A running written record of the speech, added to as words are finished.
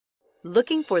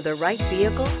Looking for the right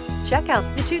vehicle? Check out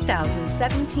the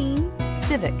 2017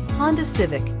 Civic, Honda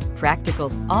Civic.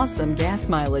 Practical, awesome gas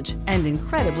mileage, and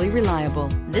incredibly reliable.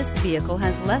 This vehicle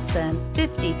has less than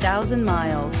 50,000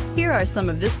 miles. Here are some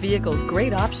of this vehicle's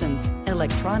great options: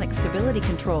 electronic stability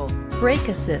control, brake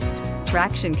assist,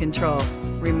 traction control,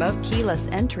 remote keyless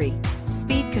entry,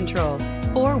 speed control,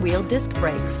 four-wheel disc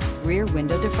brakes, rear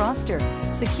window defroster,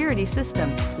 security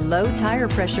system, low tire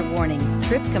pressure warning,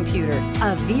 trip computer.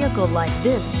 A vehicle like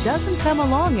this doesn't come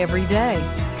along every day.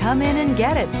 Come in and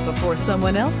get it before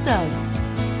someone else does.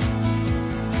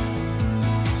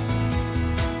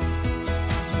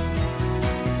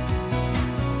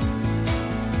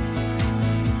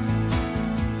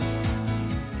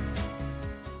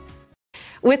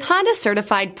 With Honda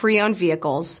certified pre-owned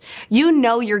vehicles, you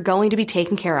know you're going to be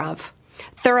taken care of.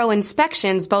 Thorough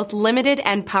inspections, both limited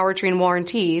and powertrain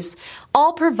warranties,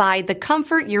 all provide the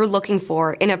comfort you're looking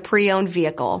for in a pre-owned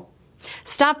vehicle.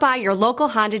 Stop by your local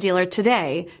Honda dealer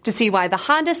today to see why the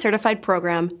Honda certified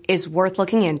program is worth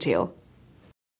looking into.